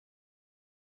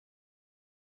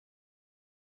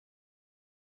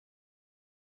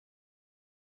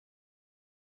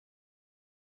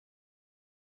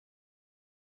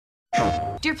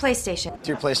Dear PlayStation.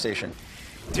 Dear PlayStation.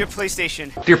 Dear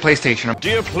PlayStation. Dear PlayStation.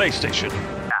 Dear PlayStation.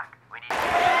 Jack, we need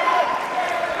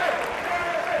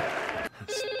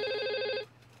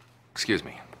Excuse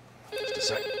me. Just a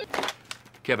sec.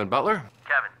 Kevin Butler?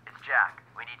 Kevin, it's Jack.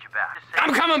 We need you back.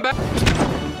 I'm coming back!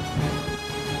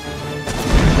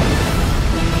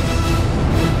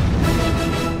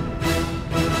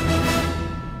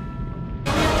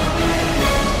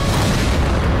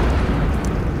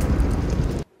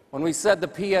 When we said the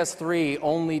PS3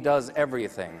 only does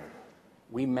everything,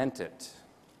 we meant it.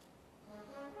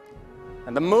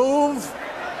 And the move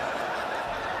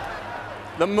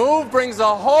brings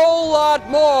a whole lot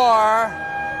more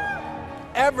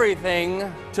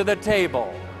everything to the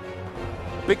table.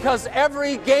 Because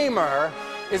every gamer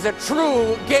is a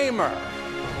true gamer.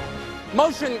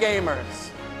 Motion gamers,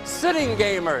 sitting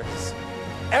gamers,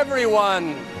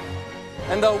 everyone.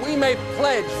 And though we may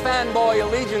pledge fanboy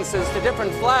allegiances to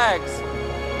different flags,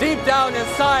 deep down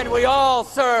inside we all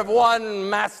serve one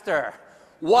master,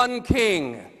 one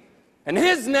king. And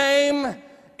his name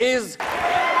is...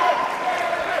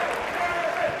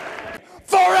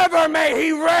 Forever may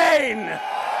he reign!